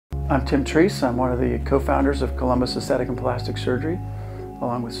I'm Tim Treece. I'm one of the co-founders of Columbus Aesthetic and Plastic Surgery,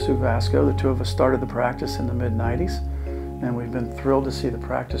 along with Sue Vasco. The two of us started the practice in the mid-90s, and we've been thrilled to see the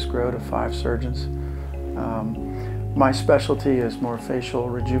practice grow to 5 surgeons. My specialty is more facial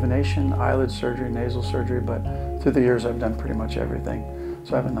rejuvenation, eyelid surgery, nasal surgery, but through the years I've done pretty much everything.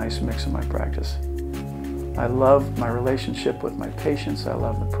 So I have a nice mix in my practice. I love my relationship with my patients. I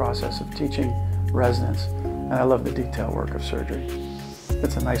love the process of teaching residents, and I love the detail work of surgery.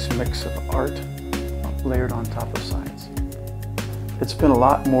 It's a nice mix of art layered on top of science. It's been a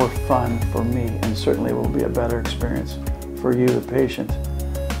lot more fun for me, and certainly will be a better experience for you, the patient,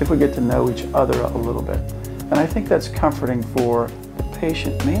 if we get to know each other a little bit. And I think that's comforting for the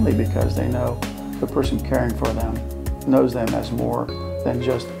patient, mainly because they know the person caring for them knows them as more than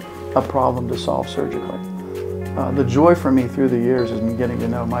just a problem to solve surgically. The joy for me through the years has been getting to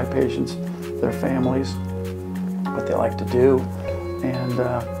know my patients, their families, what they like to do, and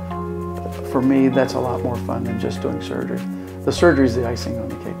for me that's a lot more fun than just doing surgery. The surgery is the icing on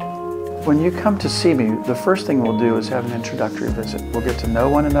the cake. When you come to see me, the first thing we'll do is have an introductory visit. We'll get to know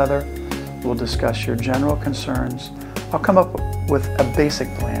one another, we'll discuss your general concerns. I'll come up with a basic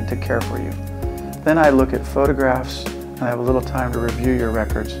plan to care for you. Then I look at photographs and I have a little time to review your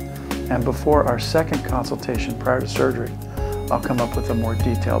records. And before our second consultation prior to surgery, I'll come up with a more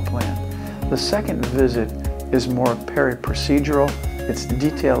detailed plan. The second visit is more peri-procedural, it's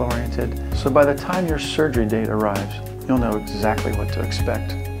detail-oriented, so by the time your surgery date arrives, you'll know exactly what to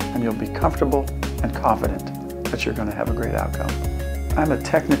expect, and you'll be comfortable and confident that you're going to have a great outcome. I'm a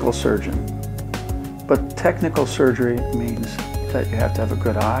technical surgeon, but technical surgery means that you have to have a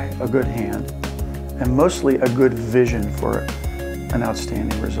good eye, a good hand, and mostly a good vision for an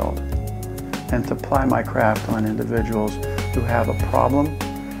outstanding result. And to apply my craft on individuals who have a problem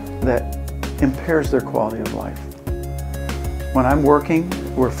that impairs their quality of life. When I'm working,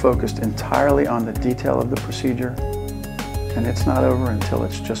 we're focused entirely on the detail of the procedure, and it's not over until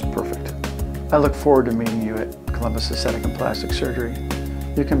it's just perfect. I look forward to meeting you at Columbus Aesthetic and Plastic Surgery.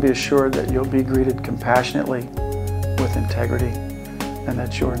 You can be assured that you'll be greeted compassionately, with integrity, and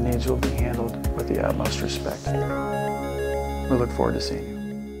that your needs will be handled with the utmost respect. We look forward to seeing you.